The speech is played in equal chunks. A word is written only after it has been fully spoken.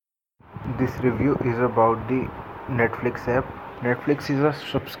This review is about the Netflix app. Netflix is a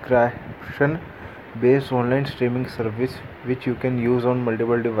subscription based online streaming service which you can use on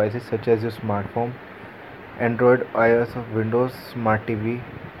multiple devices such as your smartphone, Android, iOS, Windows, Smart TV,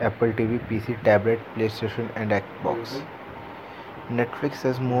 Apple TV, PC, tablet, PlayStation, and Xbox. Netflix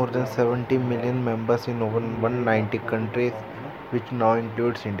has more than 70 million members in over 190 countries, which now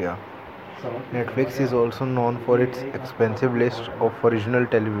includes India. Netflix is also known for its expansive list of original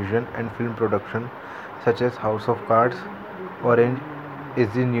television and film production such as House of Cards, Orange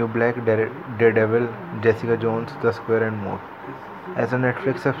is the New Black, Daredevil, Jessica Jones, The Square, and more. As a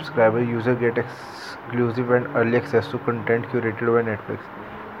Netflix subscriber, users get exclusive and early access to content curated by Netflix.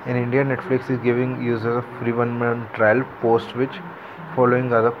 In India, Netflix is giving users a free 1 month trial, post which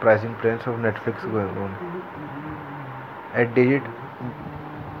following are the pricing plans of Netflix going on. At Digit,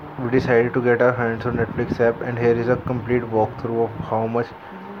 we decided to get our hands on Netflix app, and here is a complete walkthrough of how much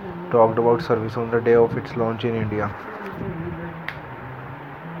talked about service on the day of its launch in India.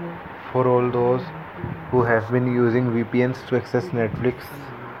 For all those who have been using VPNs to access Netflix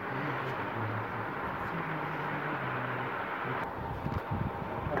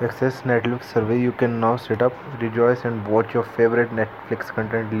service, you can now set up, rejoice, and watch your favorite Netflix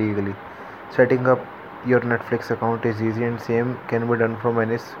content legally. Setting up your Netflix account is easy and same can be done from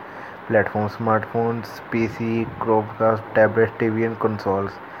any platform: smartphones, PC, Chromecast, tablet, TV, and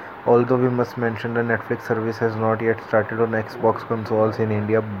consoles. Although we must mention the Netflix service has not yet started on Xbox consoles in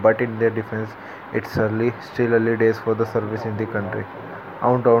India, but in their defense, it's still early days for the service in the country.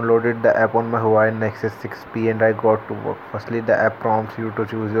 I downloaded the app on my Huawei Nexus 6P and I got to work. Firstly, the app prompts you to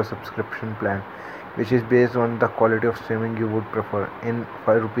choose your subscription plan, which is based on the quality of streaming you would prefer. In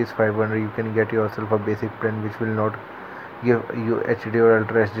rupees 500, you can get yourself a basic plan which will not give you HD or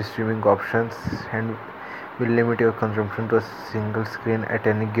Ultra HD streaming options and will limit your consumption to a single screen at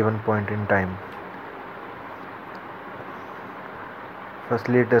any given point in time.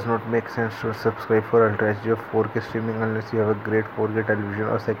 Firstly, it does not make sense to subscribe for Ultra HD or 4K streaming unless you have a great 4K television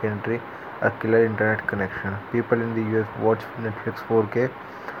or secondary a killer internet connection. People in the US watch Netflix 4K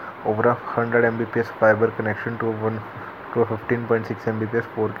over a 100 Mbps fiber connection to a 15.6 Mbps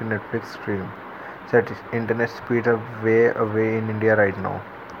 4K Netflix stream. Such internet speeds are way away in India right now.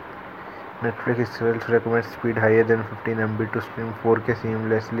 Netflix itself recommends speed higher than 15 MB to stream 4K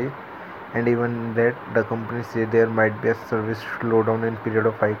seamlessly, and even that the company says there might be a service slowdown in period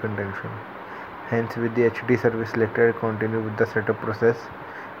of high contention. Hence, with the HD service selected, I continue with the setup process,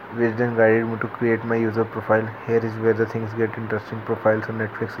 which then guided me to create my user profile. Here is where the things get interesting. Profiles on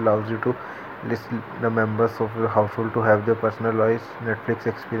Netflix allows you to list the members of your household to have their personalized Netflix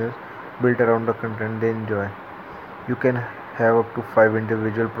experience built around the content they enjoy. You can have up to 5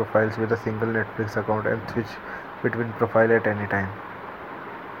 individual profiles with a single Netflix account and switch between profile at any time.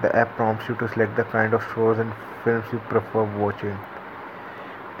 The app prompts you to select the kind of shows and films you prefer watching.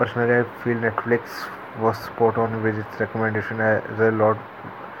 Personally, I feel Netflix was spot on with its recommendation as I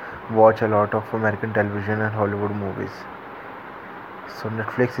watch a lot of American television and Hollywood movies. So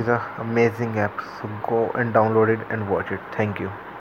Netflix is an amazing app. So go and download it and watch it. Thank you.